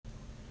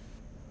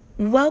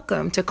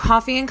Welcome to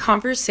Coffee and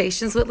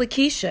Conversations with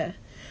Lakeisha.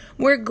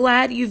 We're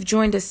glad you've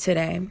joined us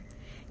today.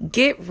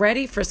 Get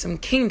ready for some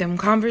kingdom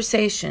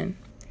conversation.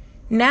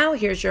 Now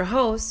here's your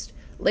host,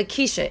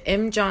 Lakeisha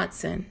M.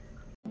 Johnson.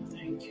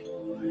 Thank you,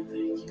 Lord.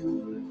 Thank you,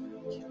 Lord.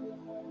 Thank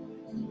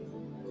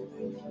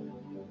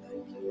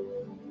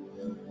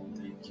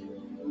you,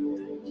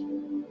 Lord.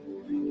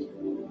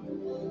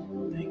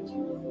 Thank you,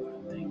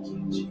 Lord. Thank you,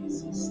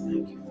 Jesus.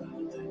 Thank you,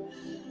 Father.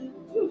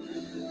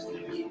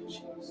 Thank you,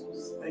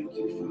 Jesus. Thank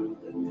you,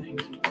 Father. Thank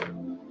you,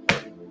 Lord.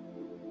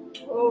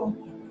 Oh,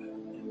 my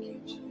God. Thank you,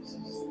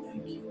 Jesus.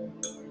 Thank you, Lord.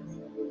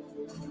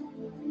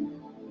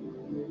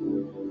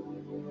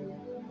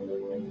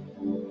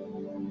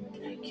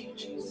 Thank you,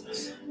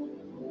 Jesus.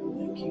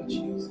 Thank you,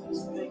 Jesus.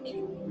 Thank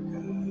you, Lord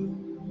God.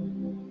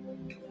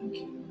 Thank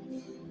you.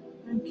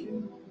 Thank you.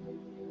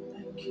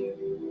 Thank you.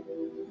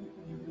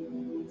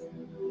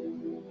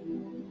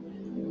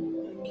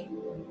 Thank you,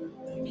 Lord.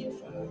 Thank you,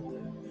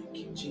 Father. Thank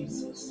you,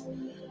 Jesus.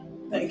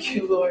 Thank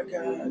you, Lord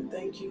God.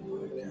 Thank you,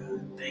 Lord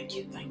God. Thank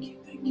you, thank you,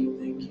 thank you,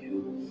 thank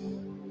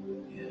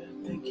you. Yeah,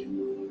 thank you,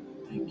 Lord.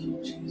 Thank you,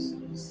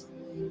 Jesus.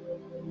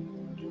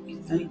 We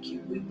thank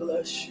you. We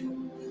bless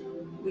you.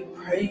 We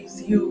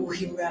praise you.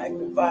 We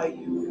magnify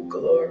you. We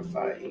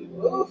glorify you.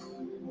 Oh,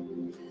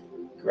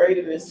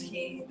 greater is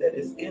he that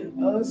is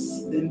in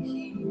us than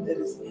he that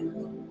is in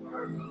the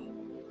world.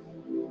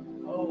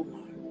 Oh,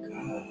 my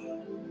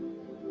God.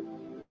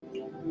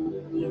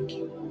 Thank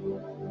you,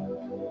 Lord.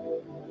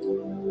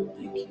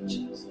 Thank you,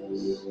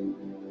 Jesus.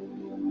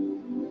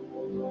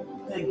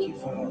 Thank you,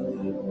 Father.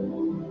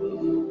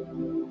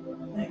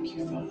 Thank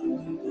you, Father.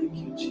 Thank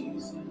you,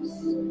 Jesus.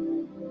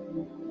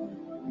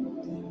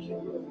 Thank you,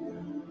 Lord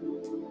God.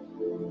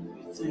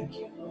 We thank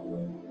you,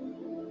 Lord.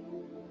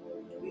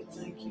 We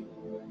thank you,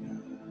 Lord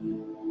God.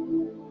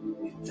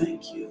 We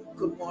thank you.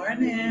 Good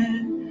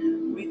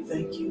morning. We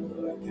thank you,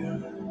 Lord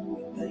God.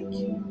 We thank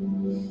you.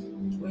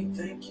 We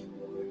thank you,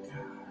 Lord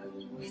God.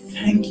 We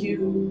thank you.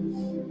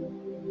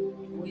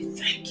 We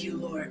thank you,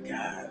 Lord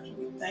God.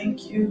 We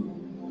thank you.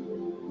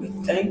 We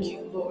thank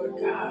you, Lord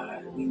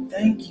God. We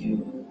thank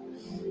you.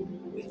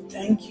 We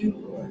thank you,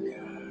 Lord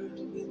God.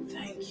 We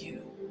thank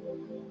you.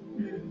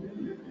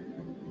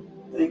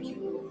 Thank you,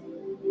 Lord.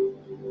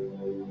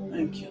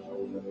 Thank you,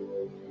 Lord.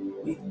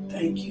 We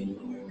thank you,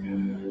 Lord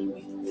God.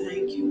 We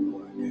thank you,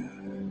 Lord God.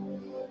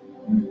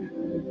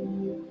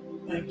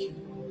 Thank you.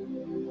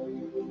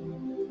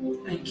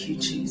 Thank you,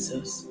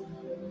 Jesus.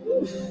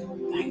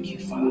 Thank you,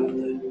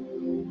 Father.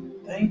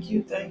 Thank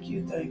you, thank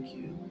you, thank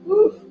you.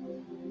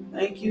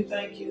 Thank you,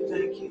 thank you,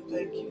 thank you,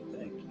 thank you,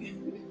 thank you.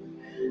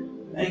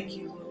 Thank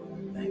you,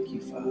 Lord. Thank you,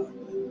 Father.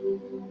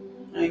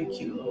 Thank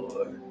you,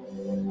 Lord.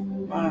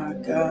 My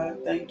God.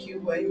 Thank you,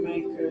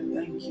 Waymaker.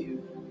 Thank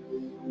you.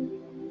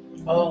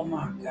 Oh,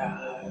 my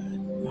God.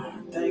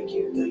 Thank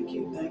you, thank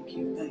you, thank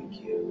you,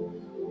 thank you.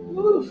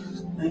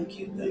 Thank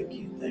you, thank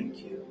you, thank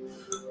you.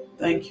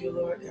 Thank you,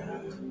 Lord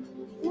God.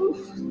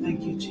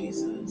 Thank you,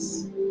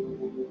 Jesus.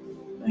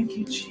 Thank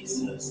you,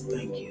 Jesus.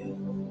 Thank you.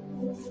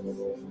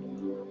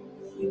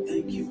 We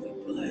thank you. We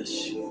bless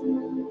you.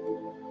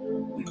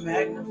 We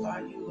magnify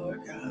you,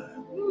 Lord God.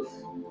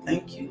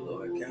 Thank you,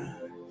 Lord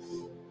God.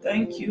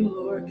 Thank you,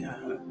 Lord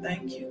God.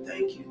 Thank you,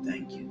 thank you,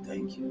 thank you,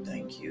 thank you,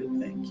 thank you,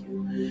 thank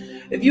you.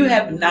 If you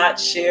have not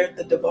shared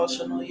the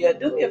devotional yet,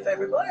 do me a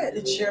favor. Go ahead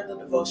and share the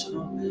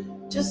devotional.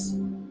 Just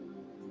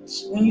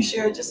when you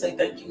share it, just say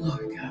thank you,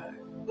 Lord God.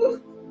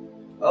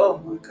 Oh,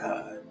 my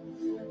God.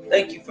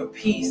 Thank you for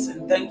peace,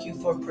 and thank you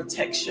for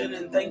protection,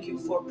 and thank you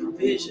for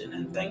provision,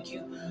 and thank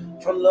you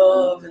for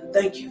love, and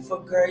thank you for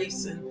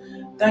grace,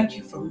 and thank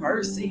you for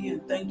mercy,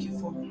 and thank you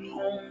for my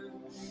home.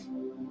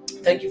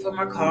 Thank you for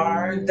my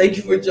car, and thank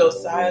you for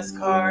Josiah's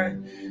car,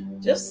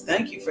 and just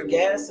thank you for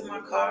gas in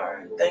my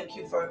car, and thank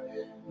you for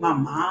my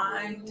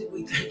mind.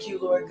 We thank you,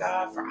 Lord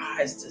God, for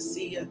eyes to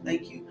see. I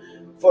thank you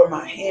for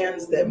my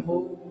hands that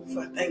move.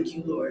 I thank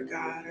you, Lord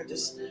God. I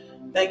just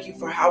thank you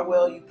for how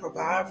well you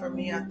provide for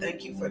me. I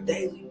thank you for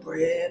daily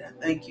bread. I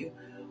thank you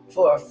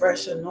for a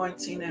fresh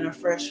anointing and a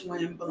fresh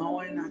wind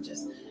blowing. I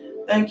just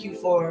thank you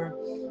for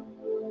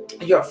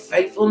your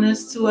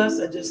faithfulness to us.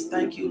 I just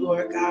thank you,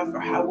 Lord God, for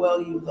how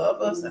well you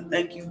love us. I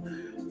thank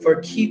you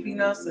for keeping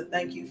us. I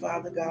thank you,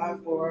 Father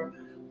God, for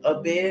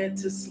a bed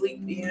to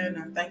sleep in.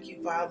 I thank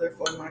you, Father,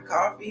 for my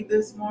coffee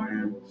this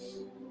morning.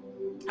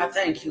 I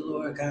thank you,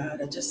 Lord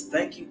God. I just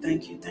thank you,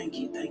 thank you, thank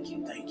you, thank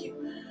you, thank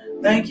you.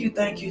 Thank you,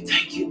 thank you,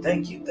 thank you,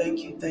 thank you, thank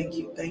you, thank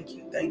you, thank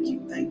you, thank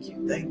you, thank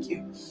you, thank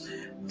you.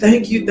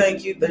 Thank you,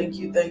 thank you, thank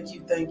you, thank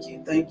you, thank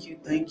you, thank you,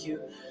 thank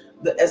you.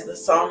 As the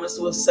psalmist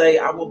will say,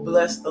 I will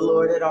bless the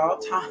Lord at all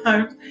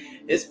times.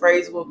 His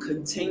praise will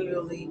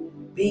continually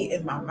be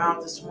in my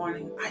mouth this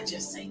morning. I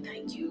just say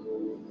thank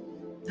you.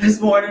 This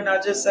morning I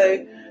just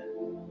say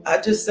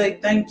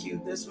thank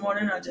you. This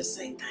morning I just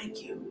say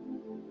thank you.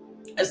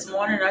 This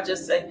morning I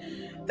just say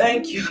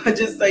thank you. I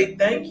just say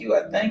thank you.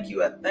 I thank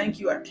you. I thank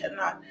you. I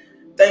cannot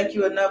thank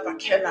you enough. I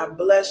cannot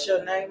bless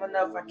your name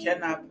enough. I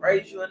cannot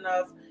praise you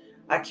enough.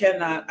 I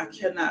cannot. I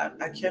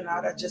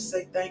just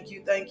say thank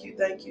you, thank you,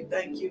 thank you,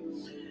 thank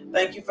you.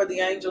 Thank you for the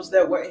angels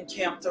that were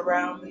encamped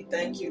around me.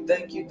 Thank you,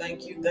 thank you,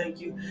 thank you, thank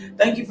you.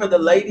 Thank you for the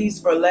ladies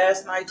for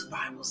last night's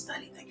Bible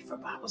study. Thank you for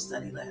Bible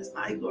study last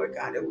night, Lord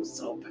God. It was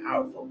so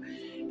powerful.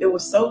 It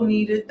was so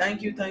needed.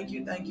 Thank you, thank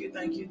you, thank you,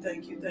 thank you,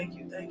 thank you, thank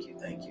you, thank you,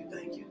 thank you,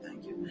 thank you,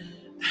 thank you,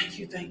 thank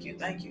you, thank you,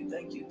 thank you,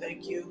 thank you,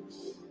 thank you.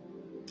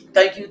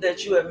 Thank you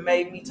that you have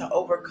made me to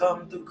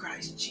overcome through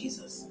Christ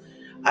Jesus.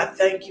 I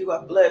thank you,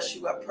 I bless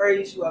you, I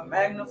praise you, I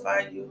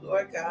magnify you,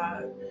 Lord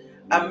God.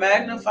 I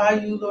magnify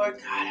you, Lord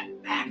God. I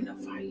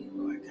magnify you,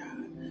 Lord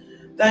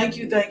God. Thank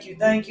you, thank you,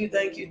 thank you,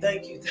 thank you,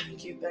 thank you,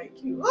 thank you,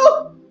 thank you.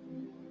 Oh!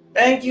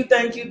 Thank you,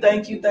 thank you,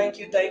 thank you, thank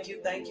you, thank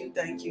you, thank you,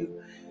 thank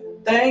you.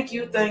 Thank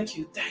you, thank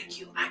you, thank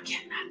you. I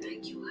cannot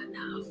thank you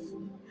enough.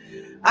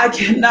 I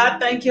cannot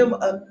thank him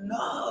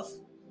enough.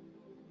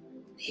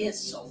 He is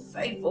so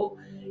faithful.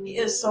 He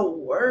is so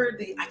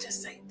worthy. I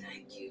just say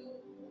thank you.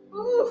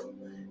 Ooh.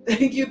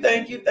 Thank you,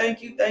 thank you,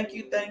 thank you, thank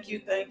you, thank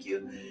you, thank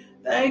you.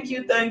 Thank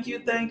you, thank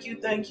you, thank you,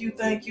 thank you,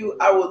 thank you.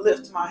 I will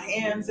lift my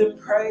hands in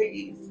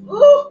praise.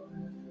 Ooh,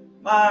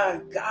 my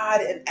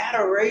God, in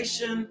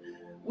adoration.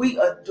 We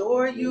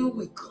adore you.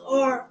 We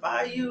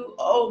glorify you.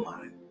 Oh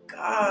my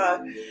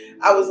God.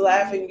 I was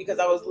laughing because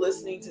I was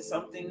listening to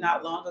something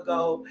not long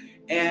ago.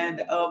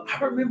 And I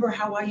remember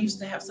how I used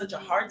to have such a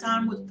hard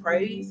time with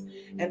praise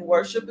and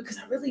worship because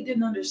I really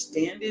didn't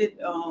understand it.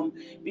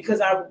 Because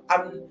I'm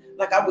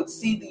like, I would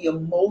see the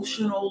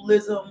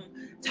emotionalism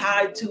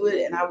tied to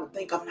it. And I would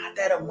think I'm not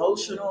that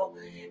emotional.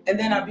 And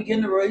then I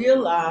begin to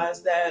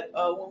realize that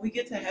when we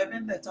get to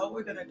heaven, that's all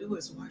we're going to do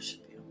is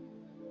worship him.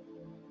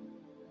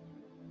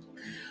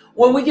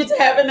 When we get to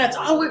heaven, that's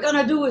all we're going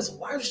to do is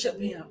worship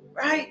him,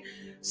 right?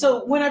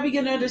 So when I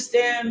begin to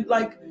understand,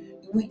 like,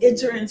 we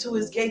enter into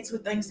his gates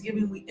with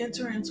thanksgiving, we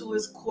enter into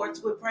his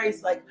courts with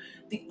praise. Like,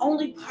 the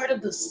only part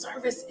of the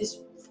service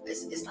is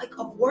like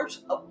of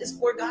worship, is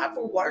for God,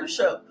 for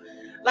worship.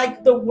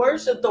 Like the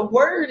worship, the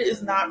word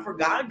is not for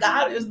God.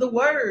 God is the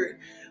word.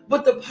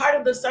 But the part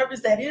of the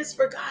service that is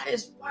for God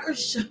is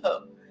worship.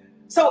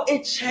 So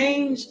it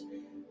changed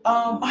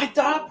my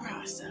thought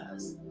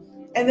process.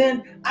 And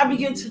then I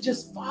began to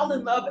just fall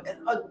in love and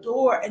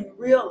adore and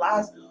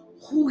realize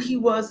who he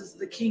was as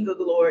the King of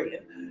Glory,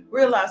 and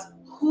realize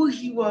who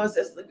he was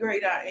as the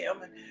great I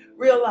am, and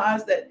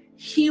realize that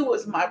he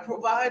was my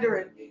provider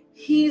and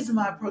he's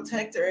my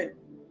protector and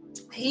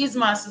he's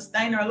my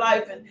sustainer of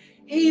life and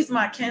he's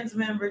my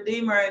kinsman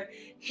redeemer and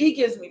he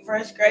gives me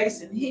fresh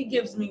grace and he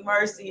gives me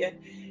mercy and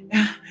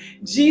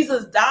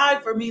Jesus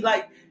died for me.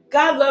 Like,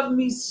 God loved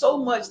me so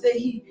much that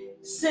he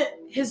sent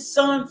his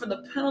son for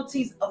the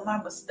penalties of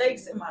my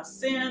mistakes and my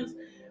sins,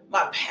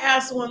 my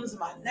past ones,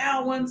 my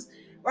now ones,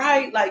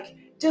 right? Like,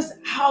 just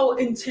how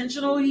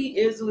intentional he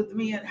is with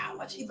me and how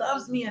much he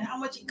loves me and how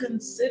much he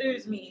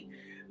considers me.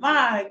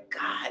 My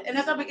God. And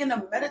as I begin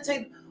to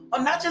meditate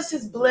on not just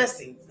his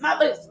blessings,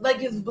 not like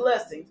his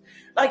blessings,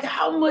 like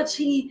how much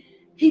he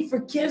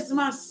forgives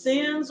my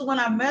sins when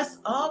I mess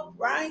up,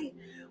 right?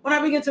 When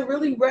I begin to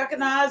really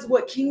recognize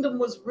what kingdom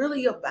was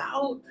really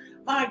about,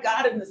 my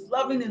God, and this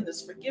loving and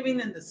this forgiving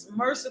and this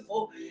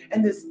merciful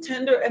and this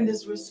tender and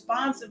this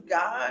responsive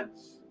God,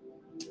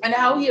 and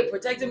how he had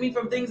protected me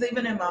from things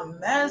even in my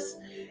mess,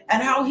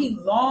 and how he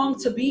longed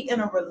to be in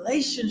a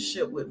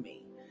relationship with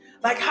me.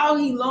 Like how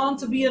he longed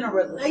to be in a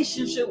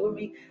relationship with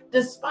me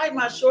despite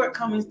my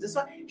shortcomings,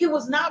 despite he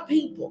was not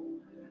people.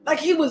 Like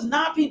he was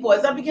not people.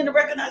 As I began to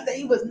recognize that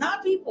he was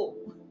not people.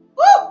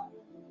 Woo!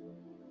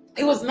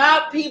 He was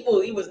not people.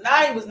 He was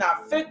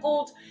not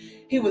fickle.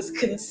 He was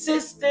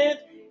consistent.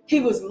 He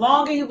was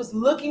longing. He was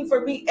looking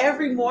for me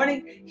every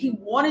morning. He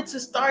wanted to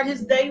start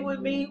his day with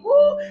me.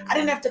 Woo! I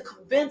didn't have to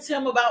convince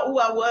him about who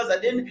I was. I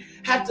didn't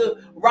have to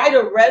write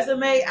a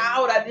resume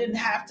out. I didn't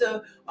have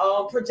to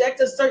project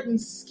a certain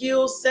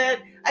skill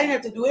set. I didn't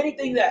have to do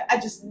anything that I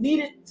just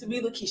needed to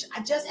be Lakeisha.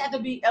 I just had to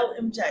be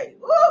LMJ.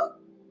 Woo!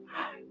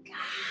 My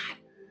God.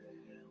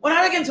 When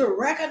I began to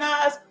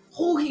recognize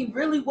who he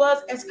really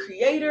was as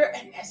creator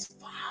and as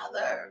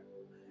father,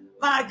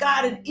 my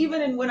God, and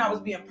even when I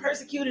was being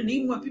persecuted, and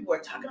even when people were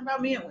talking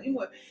about me, and even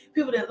when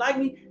people didn't like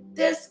me,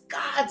 this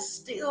God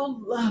still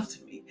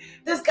loved me.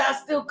 This God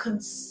still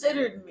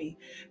considered me.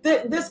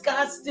 This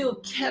God still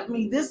kept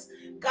me. This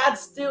God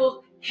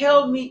still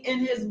held me in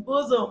his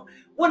bosom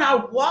when I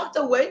walked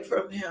away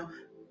from him.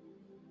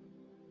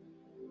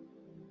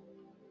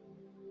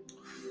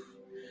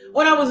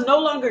 When I was no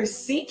longer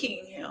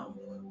seeking him,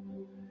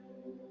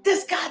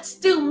 this God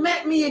still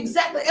met me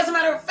exactly. As a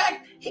matter of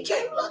fact, he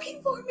came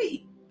looking for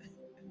me.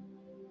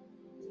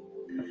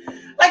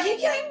 Like he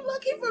came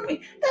looking for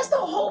me. That's the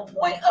whole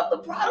point of the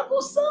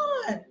prodigal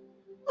son.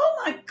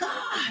 Oh my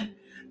God.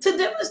 To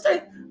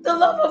demonstrate the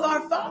love of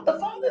our Father, the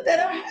Father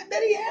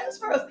that he has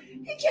for us.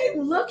 He came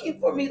looking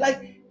for me.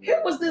 Like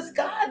here was this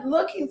God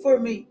looking for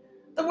me.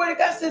 The word of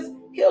God says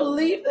he'll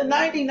leave the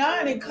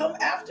 99 and come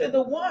after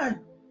the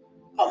one.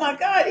 Oh my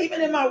God.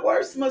 Even in my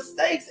worst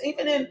mistakes,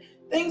 even in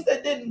things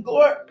that didn't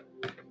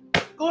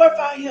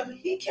glorify him,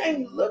 he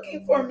came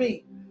looking for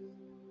me.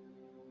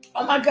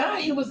 Oh my God,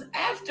 he was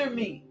after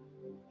me.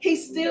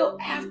 He's still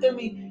after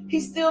me. He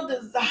still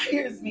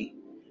desires me.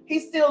 He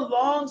still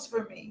longs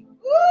for me.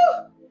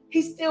 Woo!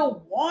 He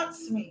still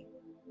wants me.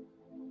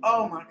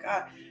 Oh my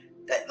God.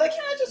 Like,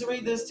 can I just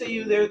read this to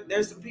you?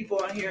 There's some people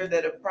on here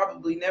that have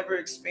probably never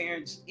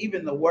experienced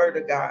even the word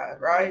of God,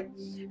 right?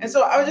 And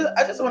so I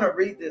just want to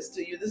read this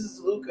to you. This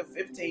is Luke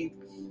 15th,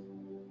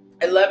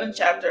 11th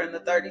chapter and the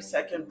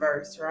 32nd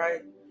verse,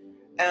 right?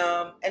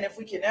 And if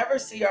we can ever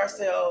see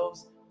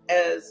ourselves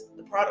as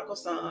the prodigal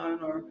son,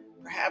 or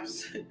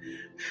perhaps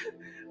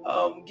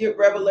get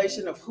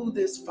revelation of who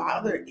this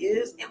father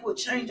is, it will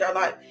change our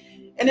life.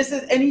 And it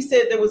says, and he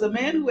said, there was a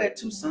man who had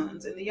 2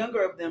 sons, and the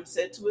younger of them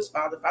said to his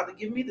father, Father,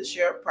 give me the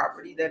share of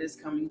property that is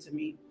coming to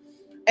me.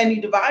 And he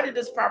divided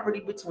his property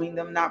between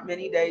them. Not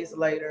many days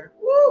later,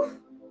 woo,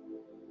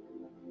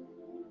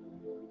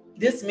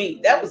 this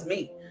me, that was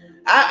me.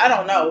 I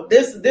don't know.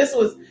 This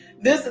was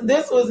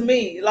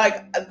me.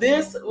 Like,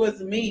 this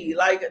was me.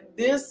 Like,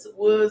 this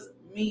was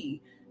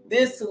me.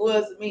 This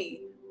was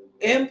me.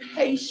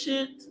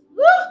 Impatient,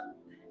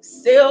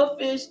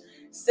 selfish,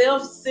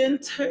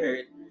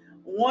 self-centered,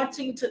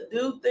 wanting to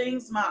do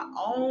things my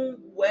own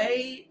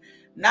way,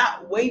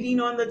 not waiting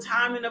on the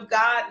timing of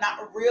God,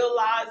 not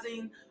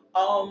realizing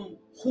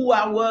who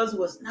I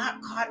was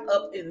not caught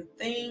up in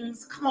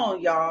things. Come on,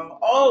 y'all.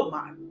 Oh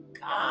my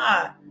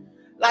God.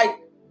 Like,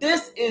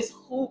 this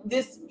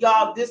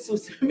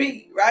was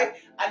me, right?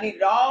 I need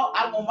it all.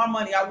 I want my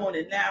money. I want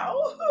it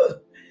now.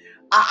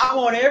 I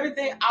want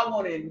everything. I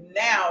want it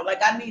now.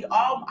 Like, I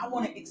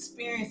want to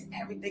experience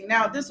everything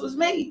now. This was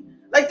me.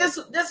 Like, this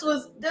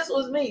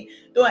was me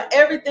doing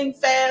everything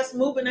fast,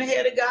 moving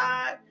ahead of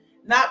God,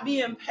 not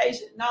being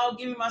patient. No,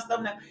 give me my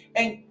stuff now.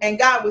 And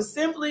God was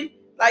simply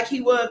like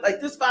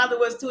this father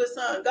was to his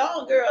son. Go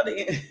on, girl,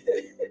 then.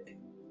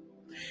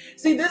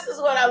 See, this is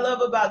what I love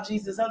about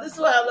Jesus. This is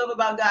what I love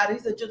about God. He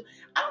said,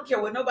 I don't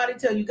care what nobody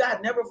tell you.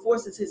 God never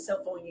forces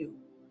himself on you.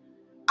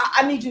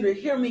 I need you to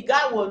hear me.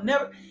 God will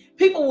never.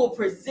 People will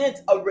present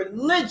a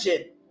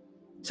religion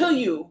to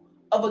you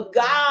of a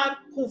God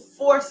who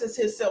forces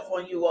himself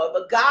on you, or of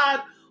a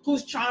God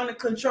who's trying to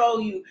control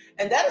you.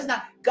 And that is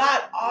not.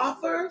 God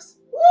offers,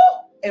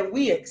 and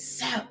we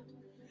accept.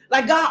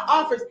 Like, God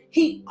offers.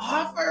 He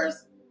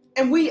offers,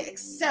 and we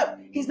accept.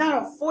 He's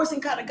not a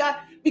forcing kind of God,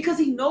 because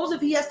he knows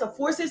if he has to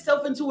force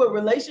himself into a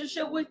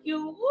relationship with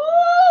you,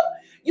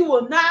 you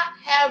will not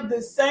have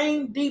the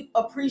same deep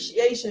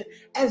appreciation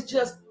as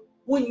just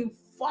when you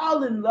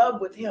fall in love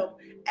with him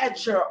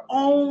at your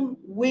own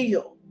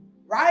will,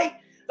 right?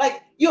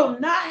 Like, you'll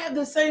not have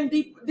the same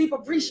deep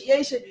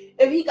appreciation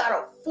if he got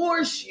to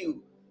force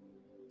you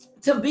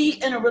to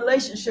be in a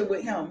relationship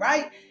with him,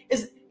 right?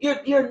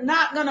 You're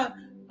not going to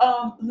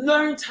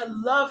learn to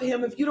love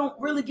him if you don't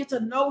really get to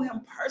know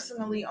him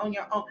personally on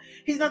your own.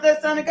 He's not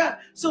that son of God.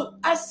 So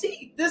I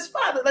see this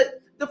father, like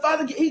the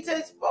father, he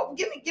says, well,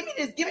 give me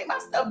this, give me my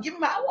stuff,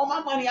 I want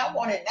my money, I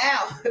want it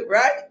now,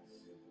 right?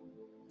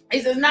 He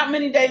says, not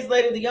many days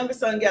later, the younger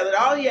son gathered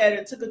all he had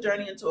and took a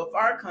journey into a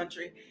far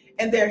country.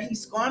 And there he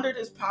squandered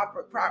his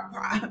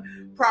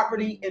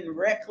property in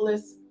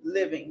reckless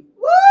living.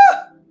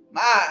 Woo!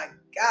 My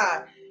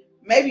God.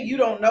 Maybe you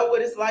don't know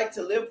what it's like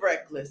to live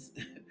reckless.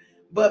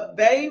 But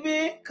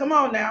baby, come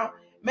on now.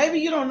 Maybe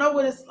you don't know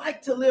what it's like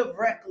to live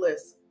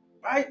reckless,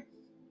 right?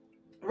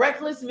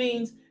 Reckless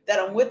means that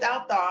I'm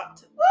without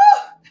thought.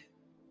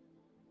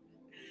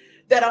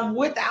 That I'm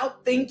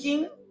without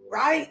thinking,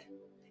 right?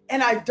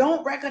 And I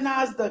don't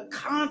recognize the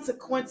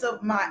consequence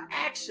of my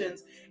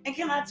actions. And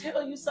can I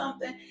tell you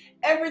something?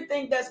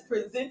 Everything that's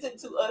presented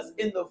to us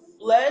in the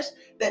flesh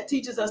that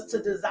teaches us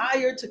to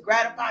desire, to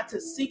gratify,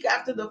 to seek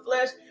after the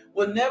flesh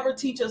will never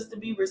teach us to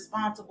be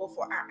responsible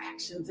for our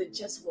actions. It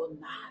just will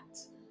not.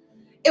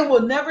 It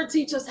will never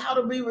teach us how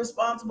to be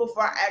responsible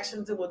for our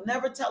actions. It will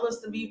never tell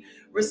us to be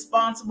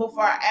responsible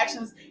for our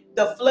actions.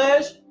 The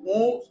flesh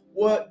wants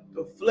what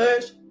the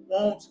flesh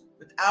wants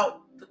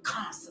without the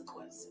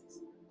consequences.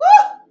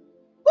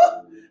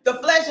 The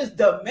flesh is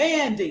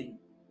demanding.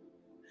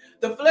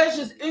 The flesh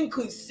is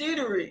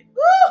inconsiderate.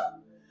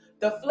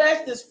 The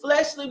flesh, this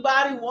fleshly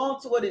body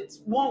wants what it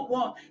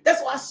won't.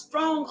 That's why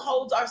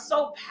strongholds are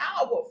so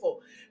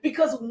powerful.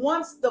 Because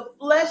once the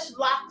flesh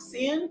locks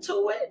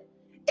into it,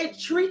 it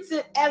treats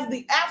it as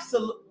the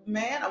absolute.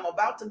 Man, I'm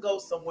about to go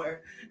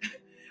somewhere.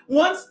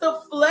 Once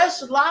the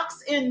flesh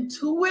locks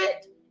into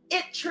it,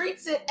 it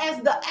treats it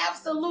as the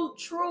absolute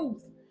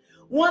truth.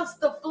 Once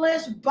the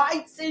flesh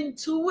bites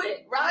into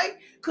it, right?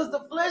 Because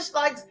the flesh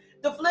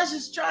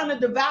is trying to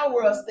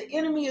devour us. The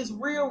enemy is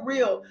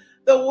real.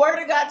 The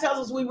word of God tells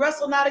us we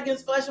wrestle not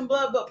against flesh and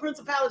blood, but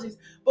principalities.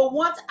 But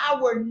once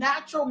our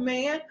natural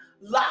man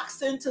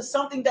locks into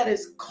something that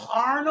is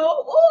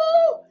carnal,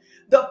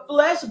 the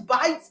flesh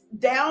bites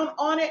down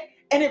on it,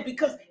 and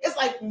it's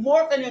like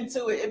morphing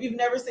into it. If you've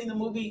never seen the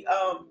movie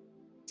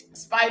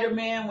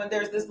Spider-Man, when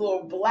there's this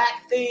little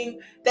black thing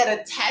that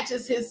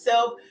attaches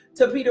itself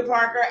to Peter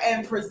Parker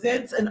and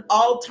presents an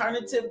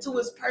alternative to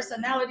his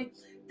personality,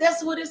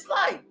 that's what it's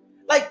like.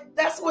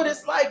 That's what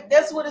it's like.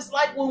 That's what it's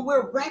like when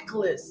we're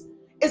reckless.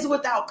 It's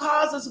without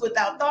cause, it's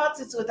without thoughts,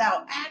 it's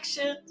without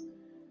action.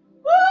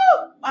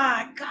 Woo!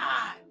 My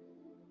God.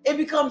 It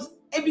becomes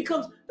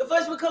the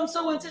flesh becomes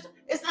so intentional.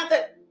 It's not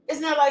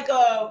like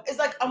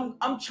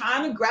I'm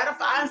trying to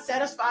gratify and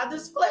satisfy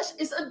this flesh.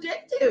 It's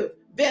addictive.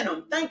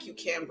 Venom. Thank you,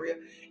 Cambria.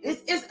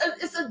 It's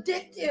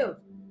addictive.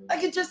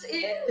 Like it just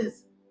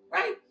is,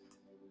 right?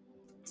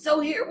 So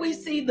here we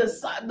see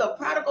the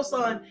prodigal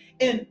son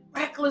in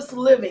reckless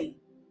living,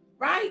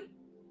 right?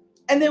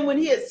 And then when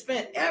he had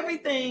spent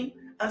everything,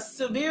 a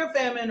severe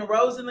famine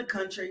arose in the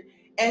country,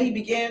 and he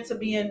began to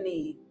be in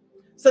need.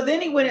 So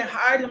then he went and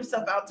hired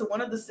himself out to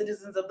one of the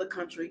citizens of the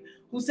country,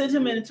 who sent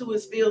him into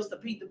his fields to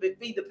feed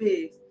the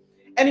pigs.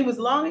 And he was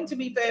longing to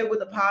be fed with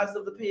the pods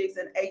of the pigs,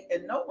 and ate,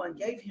 and no one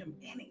gave him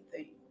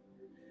anything.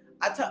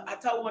 I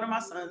told one of my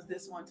sons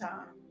this one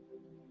time.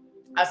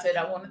 I said,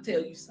 I want to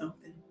tell you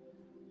something.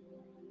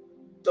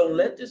 Don't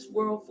let this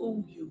world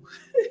fool you.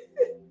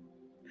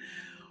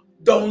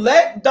 Don't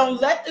let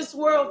this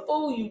world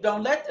fool you.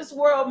 Don't let this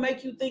world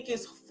make you think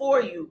it's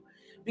for you.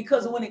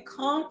 Because when it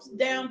comes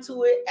down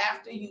to it,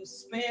 after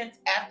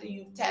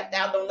you've tapped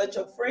out, don't let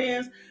your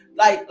friends,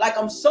 like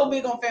I'm so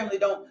big on family,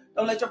 don't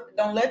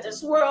let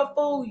this world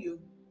fool you.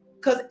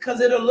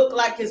 Cause it'll look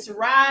like it's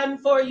riding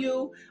for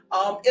you.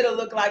 It'll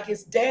look like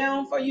it's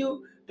down for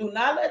you. Do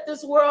not let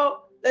this world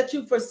let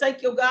you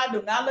forsake your God.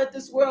 Do not let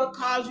this world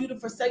cause you to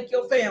forsake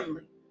your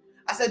family.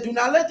 I said, do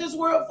not let this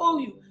world fool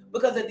you,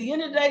 because at the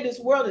end of the day, this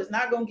world is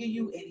not going to give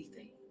you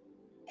anything.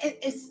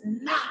 It's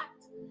not.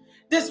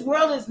 This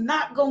world is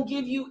not going to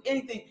give you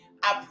anything.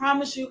 I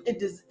promise you,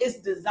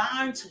 it's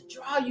designed to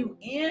draw you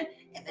in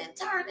and then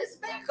turn its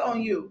back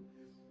on you.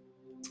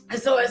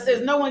 And so it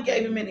says, no one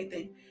gave him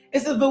anything.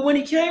 It says, but when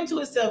he came to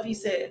himself, he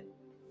said,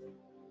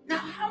 now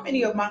how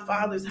many of my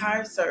father's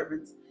hired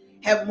servants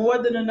have more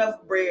than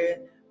enough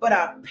bread, but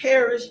I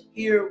perish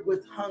here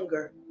with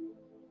hunger?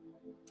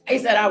 He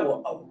said, I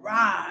will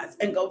arise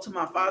and go to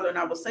my father, and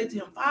I will say to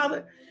him,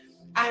 Father,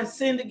 I have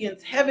sinned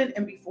against heaven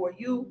and before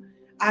you.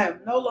 I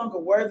am no longer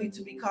worthy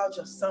to be called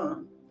your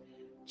son.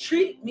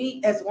 Treat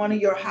me as one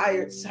of your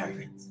hired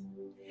servants.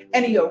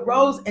 And he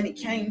arose and he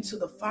came to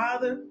the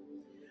father.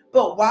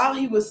 But while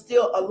he was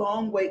still a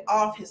long way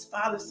off, his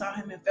father saw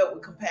him and felt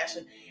with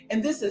compassion.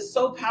 And this is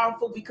so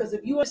powerful, because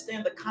if you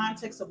understand the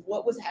context of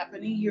what was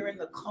happening here in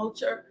the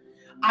culture,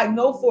 I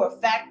know for a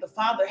fact the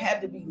father had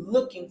to be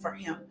looking for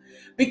him,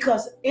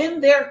 because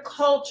in their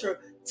culture,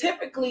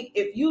 typically,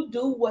 if you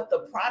do what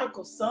the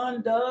prodigal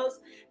son does,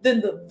 then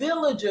the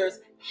villagers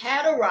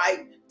had a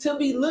right to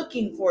be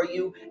looking for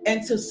you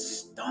and to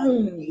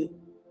stone you.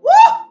 Woo!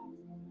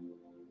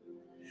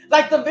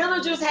 Like the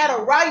villagers had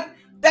a right.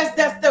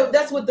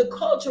 That's what the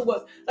culture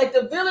was. Like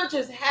the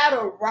villagers had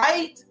a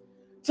right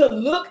to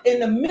look,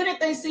 and the minute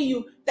they see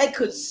you, they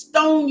could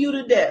stone you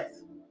to death.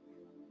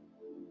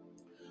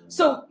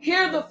 So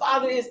here the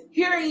father is,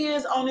 here he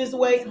is on his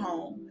way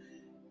home.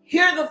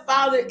 Here the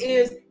father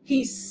is,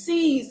 he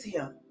sees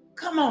him.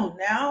 Come on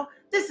now.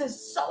 This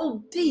is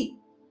so deep.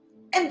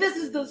 And this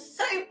is the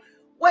same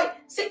way.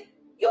 See,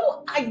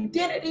 your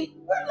identity,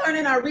 we're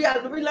learning our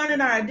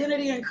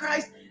identity in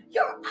Christ.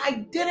 Your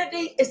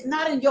identity is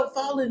not in your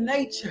fallen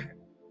nature.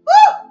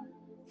 Woo!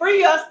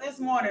 Free us this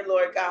morning,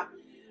 Lord God.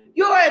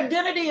 Your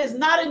identity is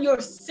not in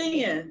your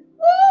sin.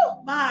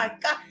 Oh my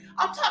God.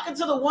 I'm talking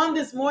to the one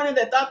this morning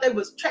that thought they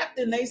was trapped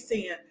in their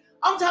sin.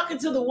 I'm talking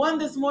to the one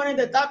this morning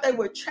that thought they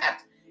were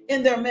trapped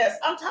in their mess.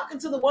 I'm talking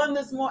to the one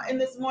this morning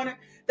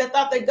that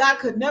thought that God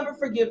could never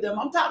forgive them.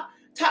 I'm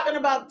talking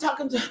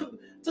to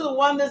the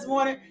one this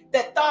morning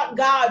that thought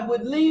God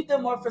would leave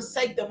them or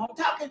forsake them. I'm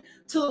talking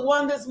to the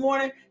one this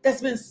morning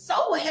that's been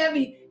so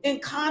heavy in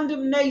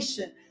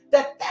condemnation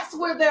that's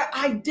where their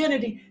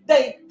identity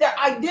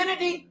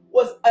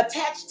was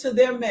attached to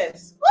their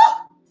mess.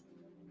 Woo!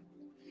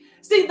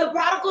 See, the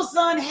prodigal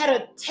son had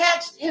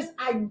attached his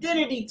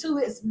identity to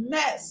his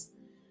mess.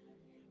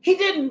 He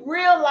didn't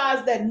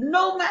realize that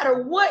no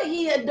matter what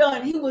he had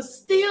done, he was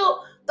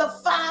still the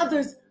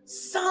father's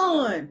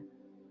son.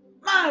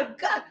 My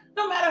God,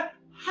 no matter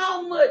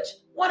how much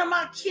one of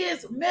my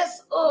kids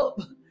mess up,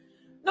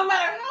 no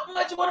matter how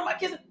much one of my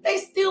kids, they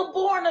still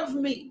born of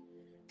me.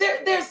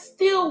 They're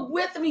still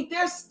with me.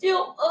 They're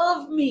still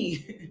of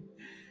me.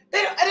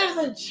 It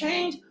doesn't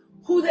change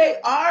who they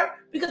are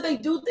because they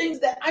do things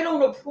that I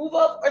don't approve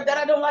of or that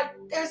I don't like.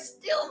 They're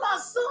still my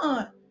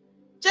son.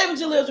 Javen,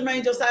 Jaleel,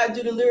 Jermaine, Josiah,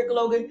 Judah, Lyric,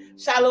 Logan,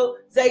 Shiloh,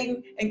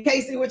 Zayden, and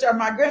Casey, which are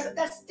my grandsons,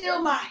 that's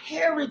still my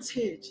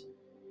heritage.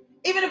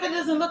 Even if it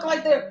doesn't look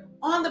like they're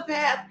on the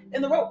path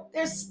in the road,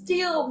 they're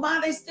still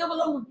mine. They still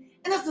belong.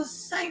 And it's the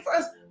same for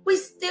us. We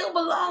still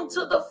belong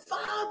to the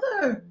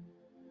Father.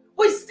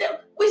 We still,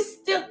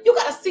 you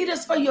got to see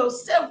this for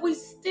yourself. We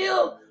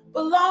still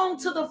belong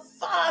to the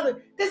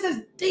Father. This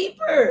is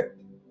deeper.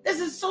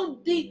 This is so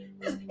deep.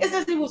 It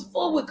says he was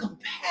full with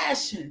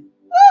compassion.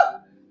 Woo!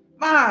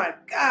 My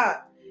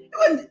God.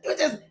 It was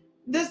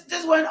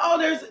just wasn't, oh,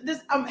 there's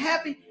this, I'm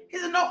happy. He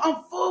said, no,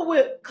 I'm full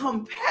with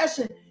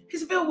compassion.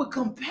 He's filled with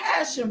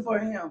compassion for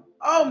him.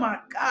 Oh my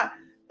God.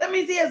 That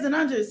means he has an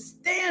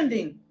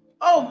understanding.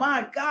 Oh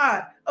my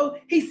God. Oh,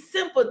 he's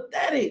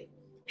sympathetic.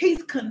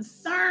 He's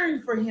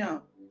concerned for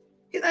him.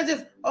 He's not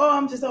just,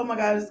 oh my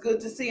God, it's good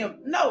to see him.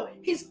 No,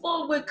 he's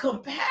full with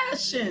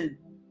compassion.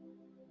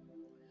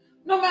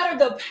 No matter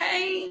the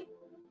pain,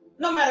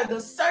 no matter the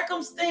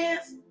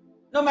circumstance,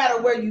 no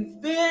matter where you've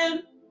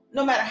been,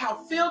 no matter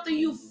how filthy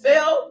you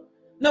felt,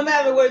 no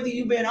matter whether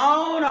you've been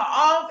on or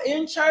off,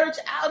 in church,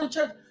 out of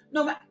church,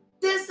 no matter,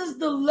 this is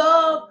the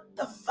love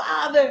the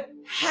Father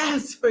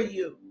has for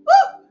you.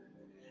 Woo!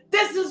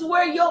 This is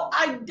where your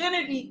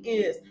identity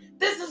is.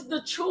 This is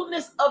the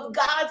trueness of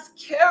God's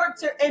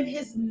character and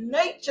his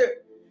nature.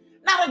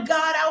 Not a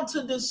God out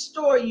to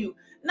destroy you.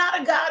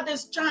 Not a God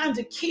that's trying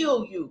to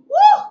kill you.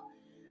 Woo!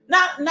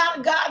 Not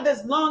a God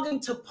that's longing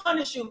to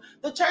punish you.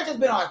 The church has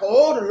been like,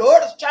 oh, the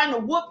Lord is trying to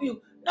whoop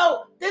you.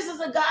 No, this is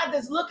a God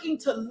that's looking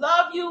to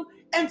love you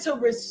and to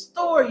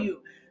restore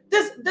you.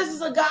 This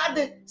is a God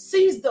that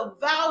sees the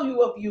value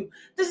of you.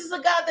 This is a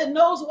God that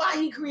knows why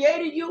he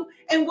created you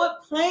and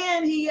what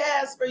plan he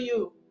has for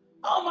you.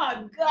 Oh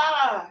my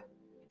God.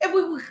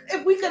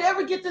 If we could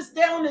ever get this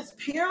down as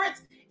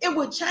parents, it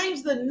would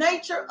change the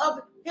nature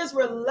of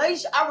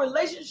our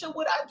relationship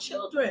with our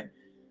children.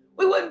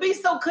 We wouldn't be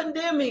so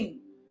condemning.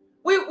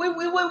 We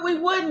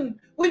wouldn't.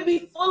 We'd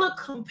be full of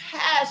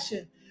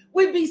compassion.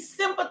 We'd be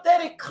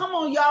sympathetic, come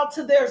on, y'all,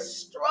 to their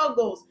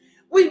struggles.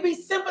 We'd be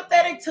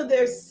sympathetic to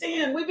their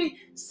sin. We'd be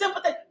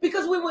sympathetic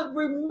because we would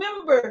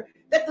remember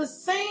that the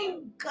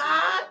same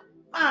God,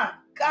 my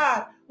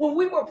God, when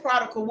we were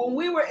prodigal, when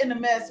we were in the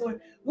mess, when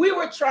we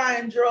were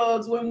trying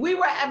drugs, when we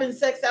were having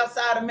sex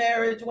outside of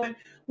marriage, when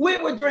we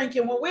were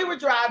drinking, when we were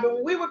driving,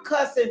 when we were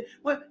cussing,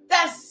 when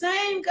that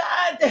same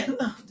God that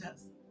loved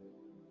us,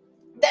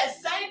 that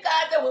same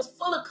God that was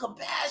full of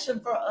compassion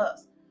for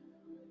us,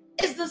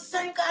 is the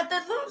same God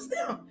that loves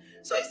them.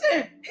 So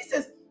he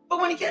says, but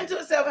when he came to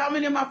himself, how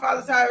many of my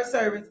father's hired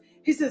servants?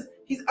 He says,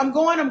 I'm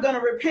going to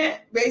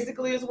repent,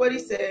 basically is what he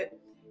said.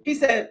 He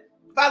said,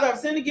 Father, I've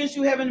sinned against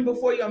you, heaven and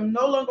before you. I'm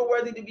no longer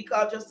worthy to be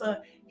called your son.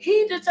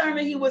 He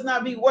determined he was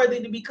not be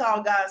worthy to be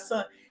called God's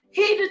son.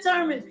 He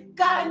determined,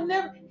 God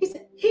never, he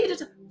said,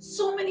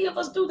 so many of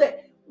us do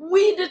that.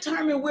 We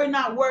determine we're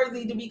not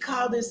worthy to be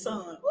called his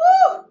son.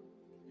 Woo!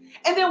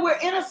 And then we're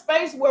in a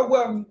space where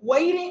we're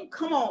waiting,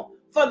 come on,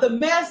 for the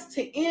mess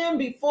to end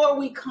before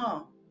we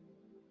come.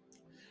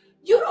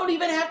 You don't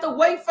even have to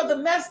wait for the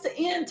mess to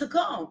end to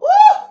come.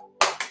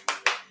 Woo!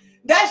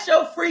 That's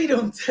your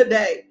freedom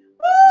today.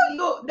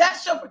 Woo!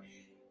 That's your.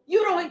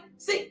 You don't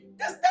see.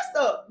 That's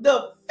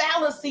the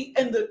fallacy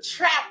and the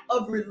trap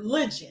of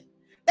religion.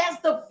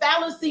 That's the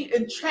fallacy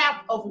and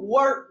trap of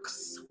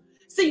works.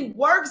 See,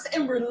 works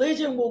and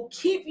religion will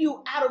keep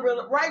you out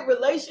of right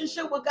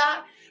relationship with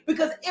God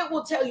because it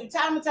will tell you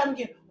time and time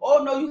again,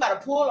 oh no, you got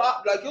to pull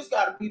up, like it's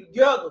got to be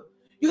together.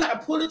 You got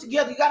to pull it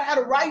together. You got to have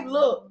the right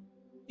look.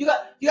 You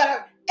got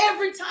to,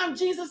 every time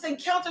Jesus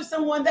encountered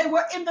someone, they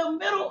were in the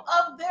middle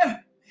of their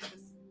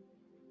mess.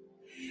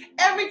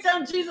 Every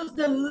time Jesus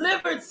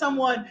delivered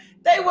someone,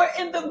 they were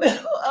in the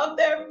middle of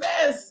their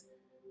mess.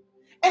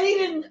 And he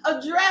didn't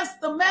address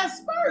the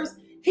mess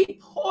first. He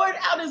poured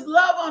out his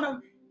love on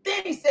them.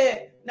 Then he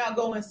said, now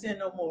go and sin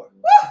no more.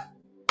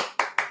 Woo!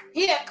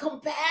 He had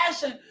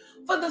compassion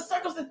for the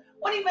circumstance.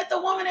 When he met the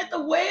woman at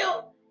the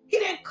well, he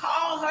didn't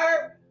call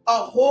her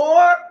a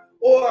whore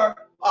or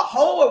a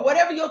hoe or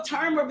whatever your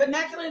term or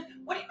vernacular is.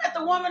 When he met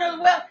the woman at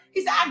the well,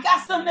 he said, I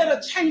got something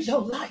that'll change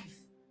your life.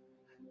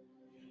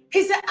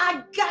 He said,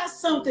 I got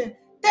something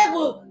that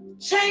will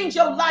change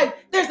your life.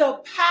 There's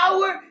a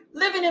power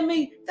living in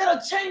me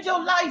that'll change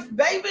your life,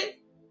 baby.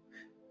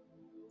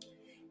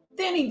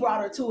 Then he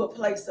brought her to a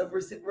place of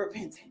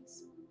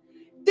repentance.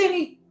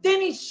 Then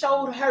he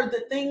showed her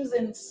the things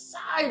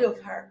inside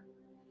of her.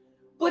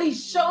 But he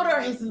showed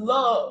her his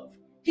love.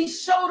 He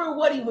showed her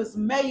what he was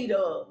made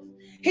of.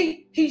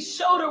 He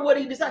showed her what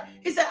he decided.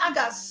 He said, I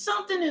got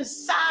something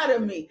inside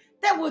of me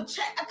that will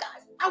change.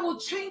 I will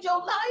change your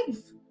life.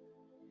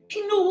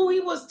 He knew who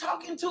he was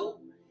talking to.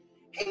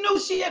 He knew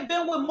she had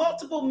been with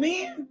multiple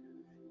men.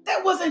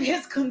 That wasn't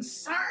his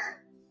concern.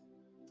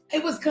 He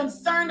was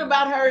concerned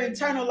about her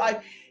eternal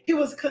life. He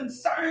was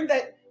concerned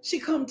that she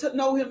come to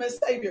know him as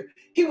Savior.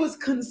 He was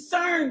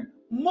concerned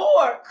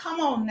more, come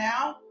on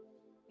now,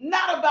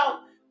 not about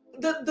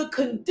the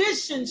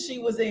condition she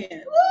was in.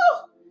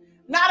 Woo!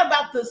 Not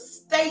about the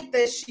state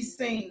that she's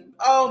in.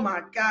 Oh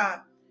my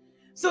God.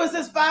 So it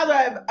says,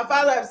 Father,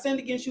 I've sinned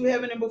against you,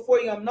 heaven and before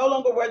you. I'm no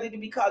longer worthy to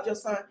be called your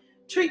son.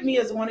 Treat me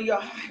as one of your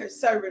hired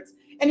servants.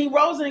 And he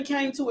rose and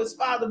came to his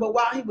father, but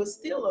while he was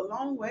still a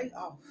long way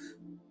off.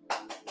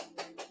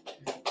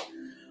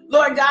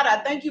 Lord God, I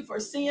thank you for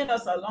seeing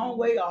us a long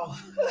way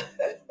off.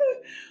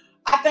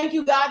 I thank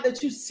you, God,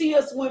 that you see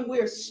us when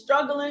we're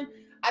struggling.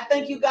 I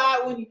thank you,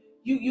 God, when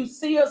you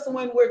see us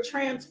when we're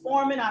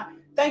transforming. I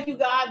thank you,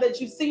 God, that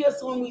you see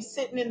us when we're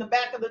sitting in the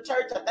back of the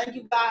church. I thank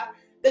you, God,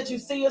 that you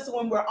see us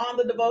when we're on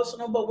the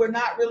devotional, but we're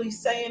not really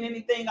saying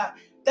anything. I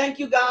thank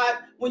you, God,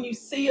 when you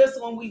see us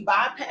when we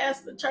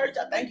bypass the church.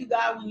 I thank you,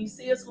 God, when you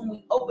see us when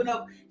we open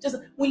up, just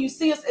when you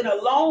see us in a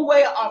long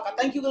way off. I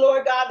thank you,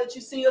 Lord God, that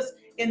you see us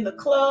in the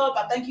club.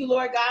 I thank you,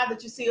 Lord God,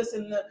 that you see us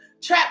in the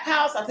trap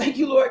house. I thank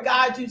you, Lord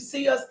God, you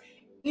see us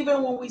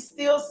even when we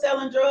still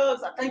selling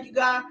drugs. I thank you,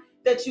 God,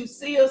 that you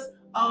see us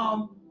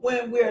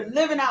when we're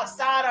living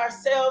outside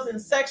ourselves in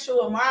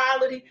sexual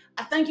immorality.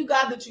 I thank you,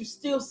 God, that you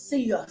still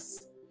see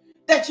us.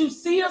 That you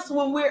see us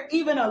when we're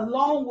even a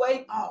long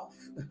way off.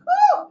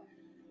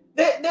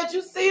 That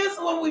you see us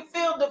when we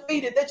feel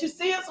defeated. That you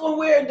see us when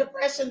we're in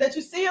depression. That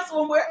you see us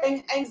when we're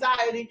in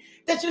anxiety.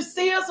 That you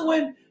see us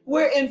when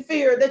we're in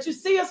fear. That you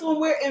see us when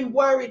we're in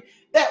worry.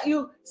 That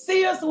you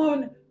see us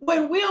when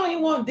we don't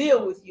even want to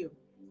deal with you.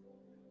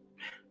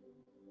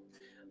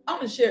 I'm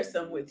going to share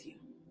something with you.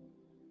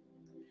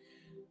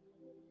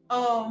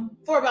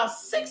 For about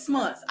 6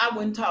 months, I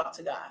wouldn't talk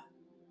to God.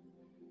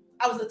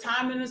 I was a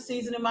time and a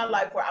season in my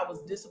life where I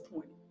was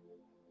disappointed.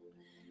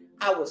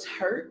 I was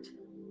hurt.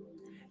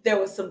 There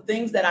were some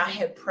things that I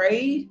had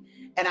prayed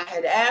and I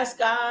had asked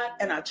God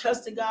and I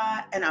trusted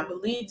God and I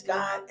believed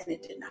God, and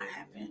it did not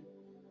happen.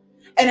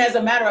 And as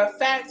a matter of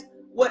fact,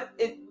 what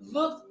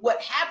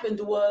happened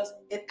was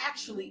it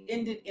actually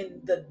ended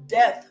in the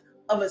death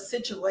of a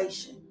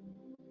situation.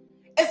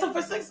 And so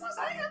for 6 months,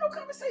 I didn't have no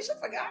conversation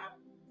for God.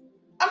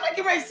 I'm not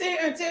getting ready to sit here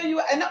and tell you,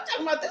 and I'm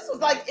talking about this was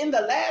like in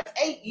the last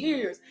 8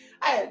 years.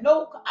 I didn't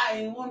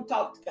want to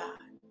talk to God.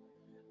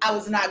 I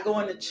was not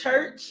going to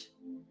church.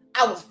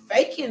 I was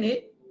faking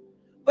it,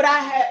 but I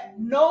had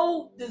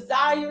no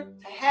desire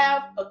to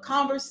have a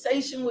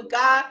conversation with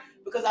God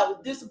because I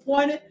was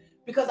disappointed,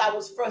 because I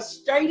was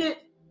frustrated,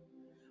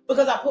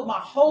 because I put my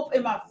hope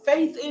and my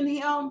faith in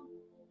Him.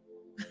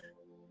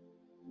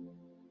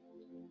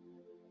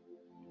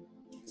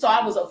 So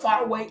I was a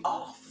far way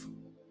off.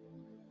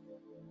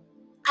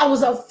 I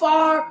was a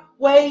far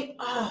way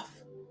off.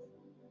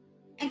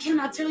 And can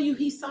I tell you,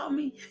 He saw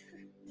me?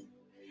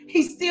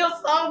 He still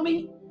saw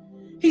me.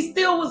 He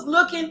still was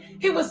looking.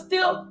 He was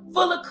still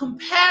full of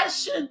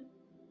compassion.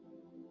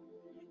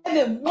 And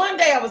then one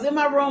day I was in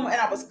my room and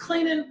I was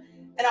cleaning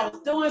and I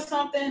was doing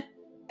something,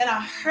 and I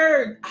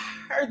heard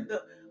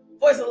the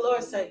voice of the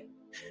Lord say,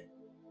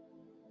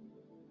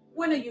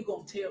 "When are you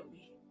going to tell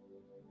me?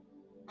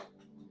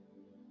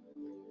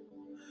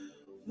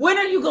 When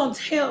are you going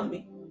to tell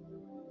me?"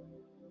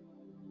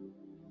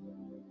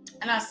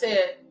 And I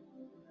said,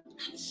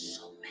 "I'm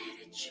so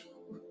mad at you.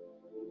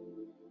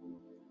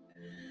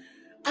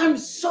 I'm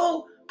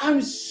so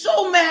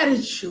mad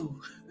at you.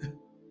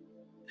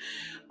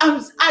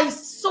 I'm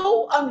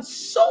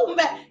so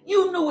mad.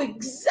 You knew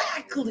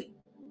exactly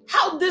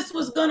how this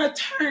was gonna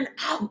turn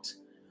out.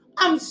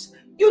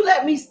 You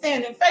let me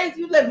stand in faith.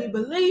 You let me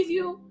believe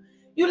you.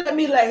 You let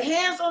me lay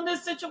hands on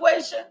this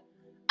situation.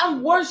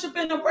 I'm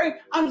worshiping and praying.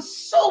 I'm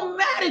so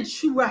mad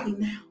at you right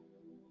now."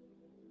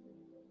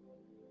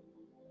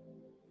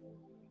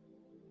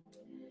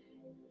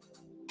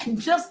 And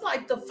just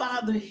like the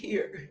Father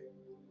here,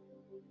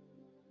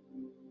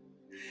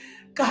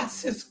 God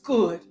says,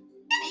 "Good."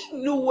 And He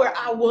knew where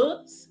I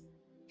was.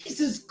 He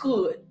says,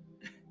 "Good.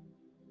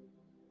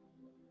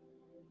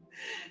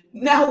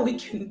 Now we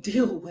can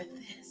deal with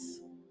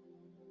this.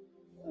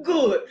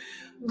 Good.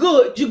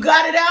 Good. You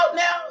got it out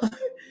now?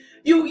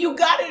 You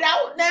got it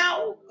out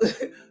now?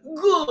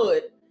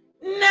 Good.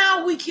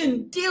 Now we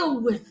can deal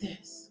with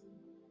this."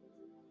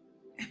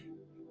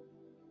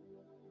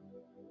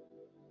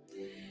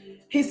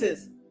 He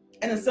says,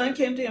 "And the son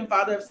came to him,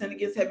 'Father, I've sinned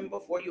against heaven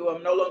before you.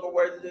 I'm no longer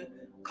worthy to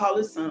call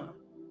his son.'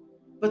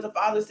 But the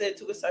father said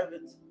to his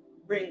servants,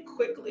 'Bring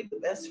quickly the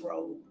best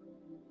robe.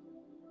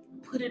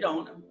 Put it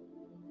on him.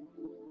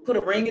 Put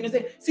a ring in his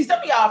head.'" See, some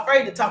of y'all are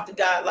afraid to talk to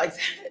God like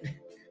that.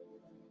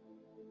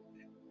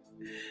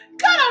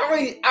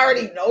 God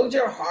already knows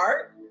your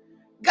heart.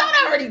 God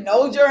already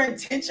knows your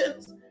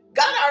intentions.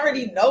 God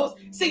already knows.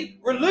 See,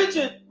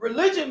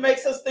 religion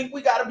makes us think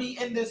we got to be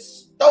in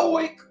this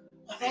stoic.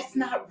 Well, that's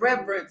not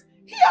reverence.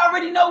 He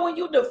already know when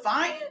you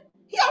defiant.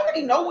 He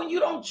already know when you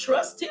don't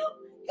trust Him.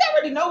 He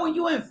already know when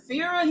you're in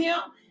fear of Him.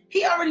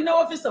 He already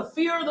know if it's a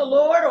fear of the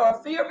Lord or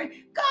a fear of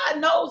me. God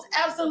knows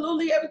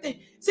absolutely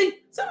everything.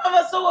 See, some of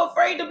us so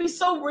afraid to be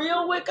so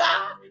real with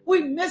God,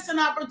 we missing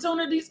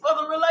opportunities for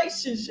the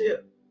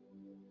relationship.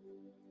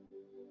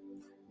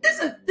 This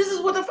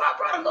is what the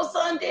prodigal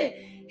son did.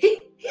 He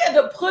had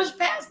to push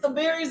past the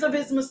barriers of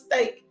his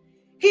mistake.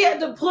 He had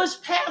to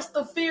push past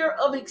the fear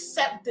of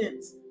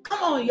acceptance.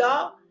 Come on,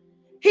 y'all.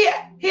 He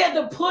had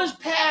to push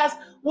past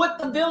what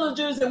the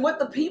villagers and what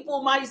the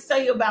people might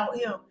say about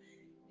him.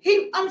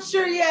 I'm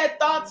sure he had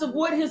thoughts of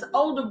what his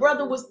older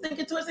brother was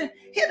thinking towards him.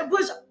 He had to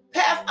push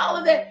past all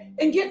of that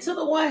and get to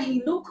the one he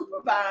knew could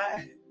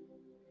provide.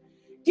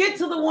 Get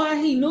to the one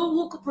he knew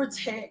who could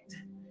protect.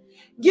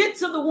 Get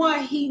to the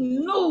one he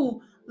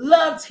knew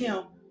loved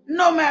him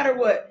no matter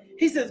what.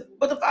 He says,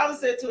 "But the father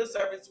said to his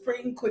servants,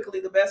 'Bring quickly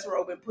the best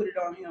robe and put it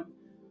on him.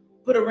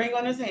 Put a ring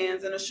on his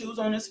hands and the shoes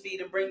on his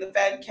feet, and bring the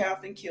fattened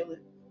calf and kill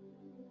it.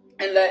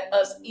 And let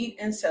us eat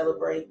and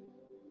celebrate.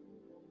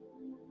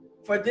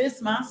 For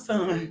this my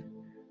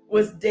son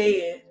was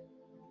dead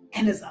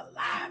and is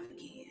alive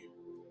again.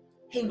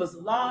 He was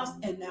lost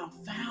and now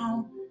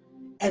found,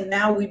 and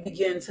now we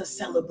begin to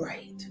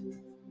celebrate.'"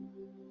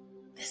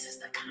 This is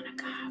the kind of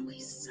God we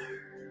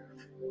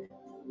serve.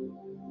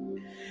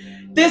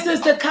 This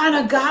is the kind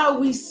of God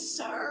we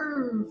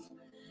serve.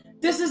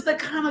 This is the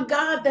kind of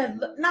God that,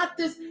 not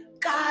this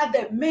God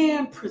that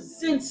man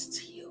presents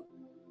to you.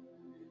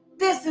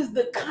 This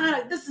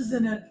is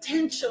an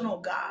intentional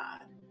God.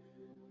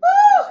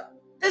 Woo!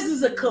 This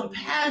is a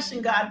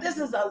compassion God. This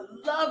is a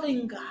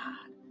loving God.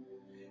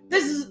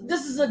 This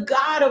is a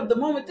God of the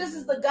moment. This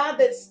is the God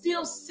that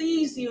still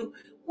sees you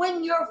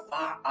when you're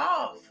far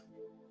off.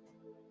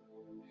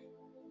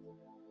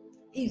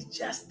 He's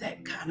just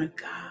that kind of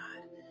God.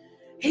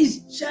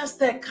 He's just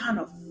that kind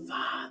of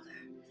Father.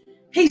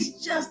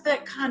 He's just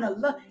that kind of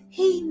love.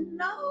 He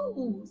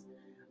knows.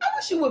 I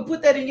wish you would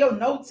put that in your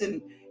notes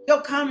and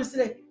your comments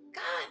today.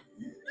 God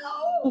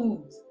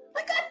knows.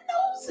 Like, God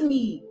knows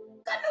me.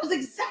 God knows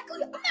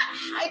exactly. I'm not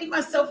hiding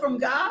myself from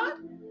God.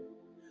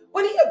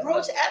 When he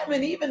approached Adam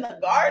and Eve in the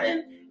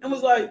garden and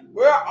was like,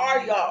 where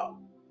are y'all?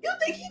 You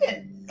think he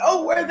didn't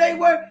know where they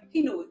were?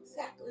 He knew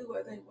exactly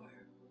where they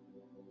were.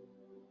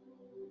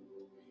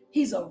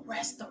 He's a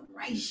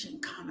restoration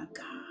kind of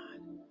God.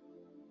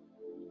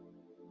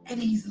 And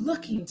he's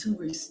looking to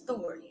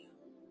restore you.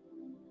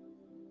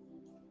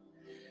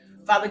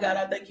 Father God,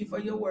 I thank you for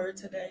your word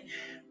today.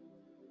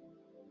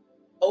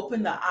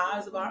 Open the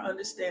eyes of our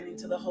understanding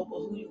to the hope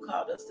of who you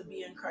called us to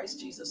be in Christ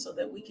Jesus, so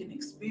that we can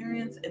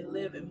experience and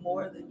live in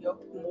more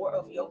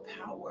of your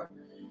power.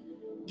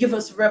 Give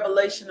us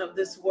revelation of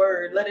this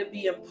word. Let it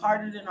be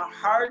imparted in our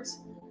hearts.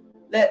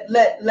 Let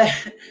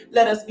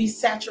us be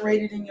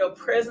saturated in your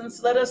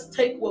presence. Let us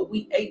take what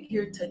we ate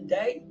here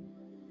today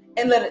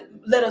and let it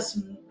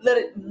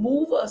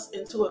move us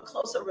into a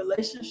closer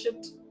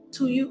relationship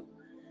to you.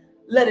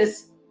 Let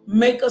us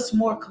make us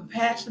more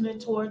compassionate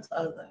towards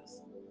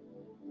others,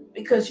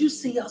 because you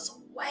see us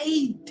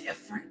way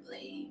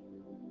differently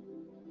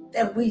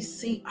than we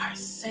see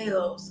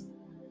ourselves.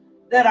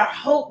 Let our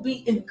hope be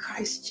in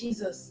Christ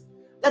Jesus.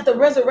 Let the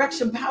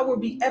resurrection power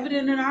be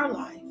evident in our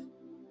life.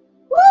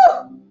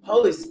 Woo!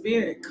 Holy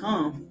Spirit,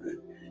 come.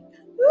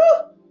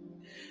 Woo!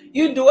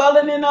 You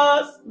dwelling in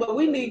us, but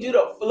we need you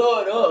to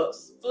flood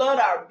us. Flood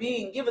our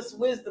being. Give us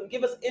wisdom.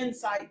 Give us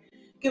insight.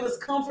 Give us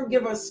comfort.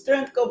 Give us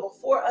strength. Go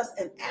before us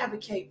and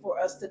advocate for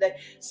us today.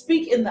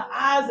 Speak in the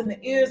eyes and the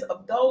ears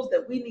of those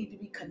that we need to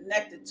be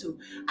connected to.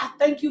 I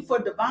thank you for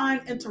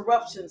divine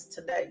interruptions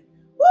today.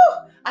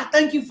 Woo! I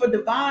thank you for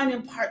divine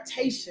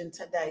impartation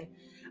today.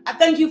 I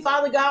thank you,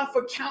 Father God,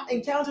 for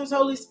encounters,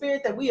 Holy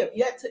Spirit, that we have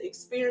yet to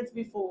experience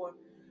before.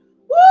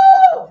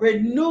 Woo!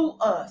 Renew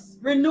a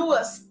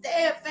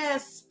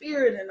steadfast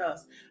spirit in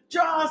us.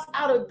 Draw us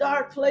out of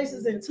dark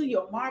places into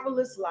your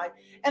marvelous light,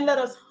 and let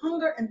us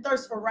hunger and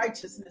thirst for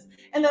righteousness,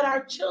 and let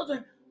our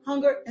children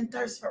hunger and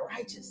thirst for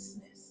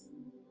righteousness.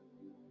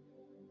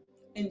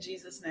 In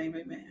Jesus' name,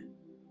 amen.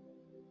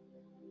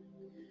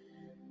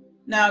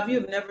 Now, if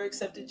you have never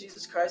accepted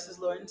Jesus Christ as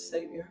Lord and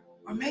Savior,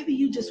 or maybe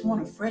you just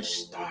want a fresh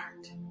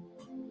start,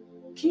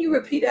 can you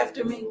repeat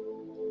after me?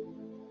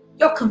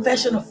 Your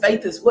confession of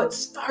faith is what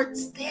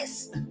starts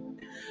this.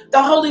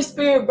 The Holy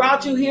Spirit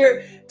brought you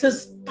here to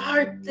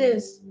start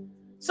this.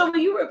 So will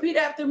you repeat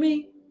after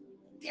me?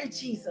 Dear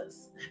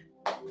Jesus,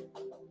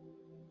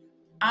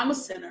 I'm a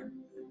sinner.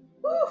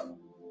 Woo.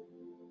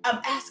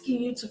 I'm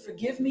asking you to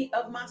forgive me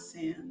of my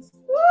sins.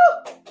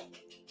 Woo.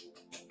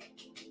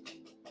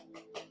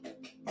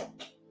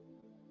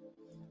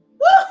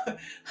 Woo.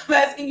 I'm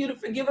asking you to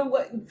forgive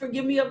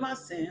me of my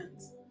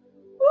sins.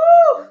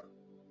 Woo.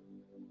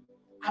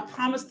 I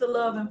promise to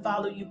love and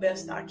follow you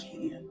best I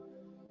can.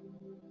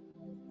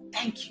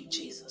 Thank you,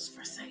 Jesus,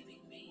 for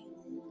saving me.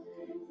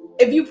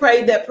 If you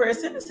prayed that prayer,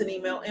 send us an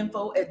email,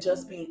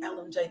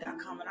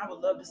 info@justbeinglmj.com, and I would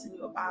love to send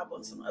you a Bible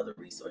and some other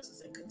resources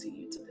and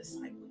continue to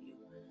disciple you.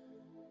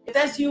 If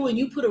that's you and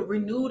you put a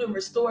renewed and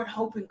restored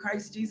hope in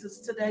Christ Jesus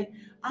today,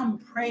 I'm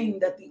praying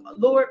that the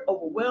Lord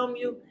overwhelm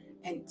you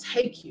and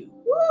take you.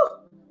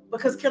 Woo!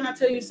 Because can I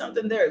tell you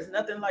something? There is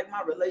nothing like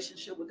my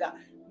relationship with God.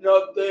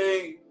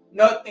 Nothing.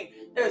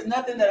 There's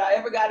nothing that I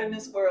ever got in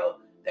this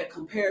world that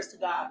compares to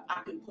God.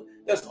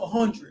 There's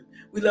 100.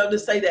 We love to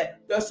say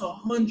that. There's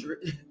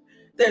 100.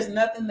 There's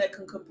nothing that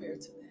can compare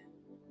to that.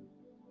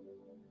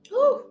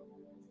 Woo.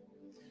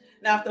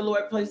 Now, if the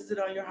Lord places it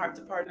on your heart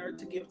to partner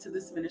to give to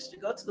this ministry,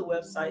 go to the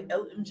website,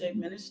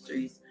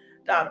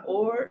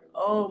 lmjministries.org.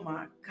 Oh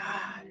my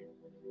God.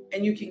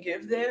 And you can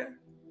give there.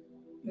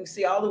 You can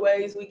see all the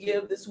ways we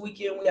give. This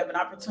weekend, we have an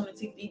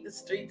opportunity to feed the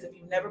streets. If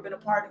you've never been a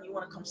part and you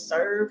want to come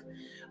serve,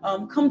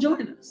 come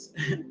join us.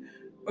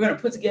 We're going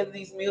to put together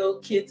these meal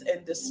kits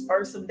and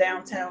disperse them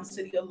downtown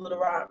city of Little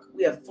Rock.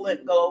 We have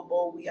Flint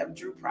Global. We have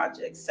Drew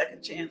Project,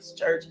 Second Chance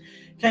Church,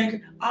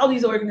 all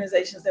these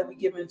organizations that we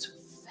give into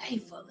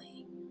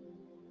faithfully.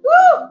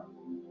 Woo!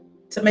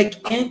 To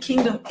make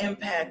kingdom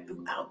impact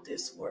throughout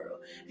this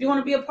world. If you want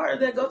to be a part of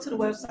that, go to the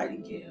website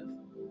and give.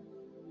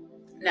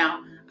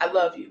 Now, I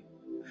love you.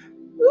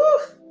 Woo!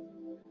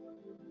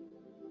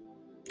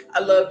 I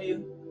love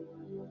you.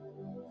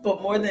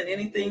 But more than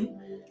anything,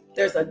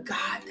 there's a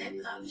God that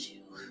loves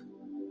you.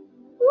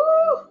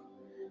 Woo!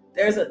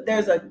 There's a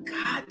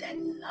God that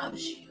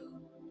loves you.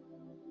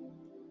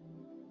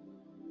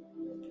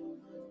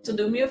 So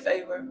do me a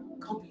favor,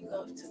 go be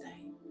loved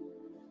today.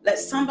 Let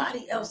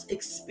somebody else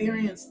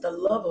experience the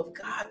love of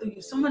God through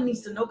you. Someone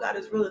needs to know God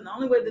is real. And the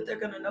only way that they're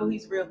going to know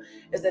he's real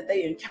is that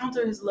they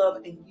encounter his love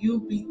and you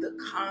be the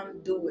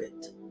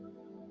conduit.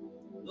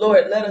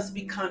 Lord, let us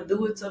be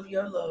conduits of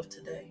your love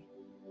today.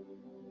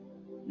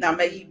 Now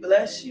may he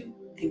bless you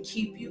and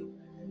keep you.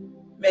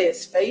 May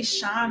his face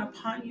shine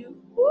upon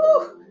you.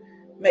 Woo!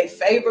 May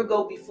favor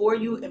go before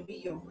you and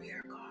be your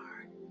rear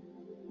guard.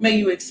 May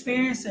you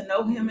experience and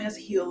know him as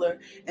healer.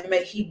 And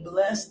may he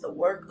bless the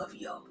work of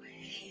your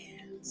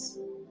hands.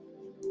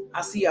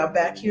 I'll see y'all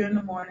back here in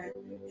the morning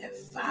at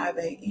 5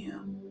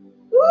 a.m.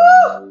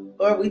 Woo!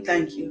 Lord, we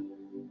thank you.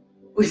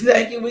 We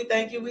thank you, we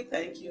thank you, we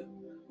thank you.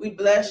 We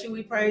bless you,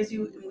 we praise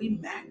you, and we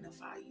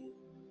magnify you.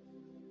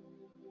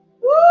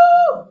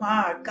 Woo!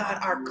 My God,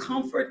 our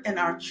comfort and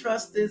our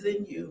trust is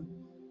in you.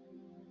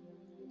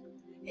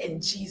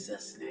 In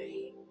Jesus'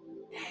 name,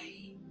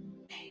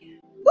 amen.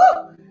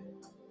 Woo!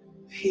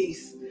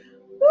 Peace.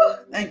 Woo!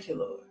 Thank you,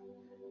 Lord.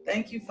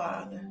 Thank you,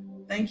 Father.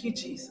 Thank you,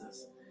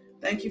 Jesus.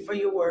 Thank you for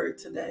your word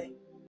today.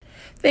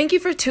 Thank you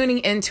for tuning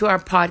into our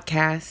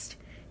podcast.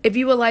 If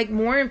you would like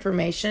more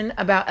information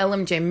about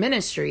LMJ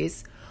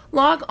Ministries,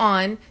 log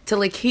on to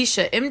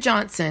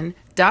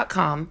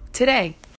LakeishaMJohnson.com today.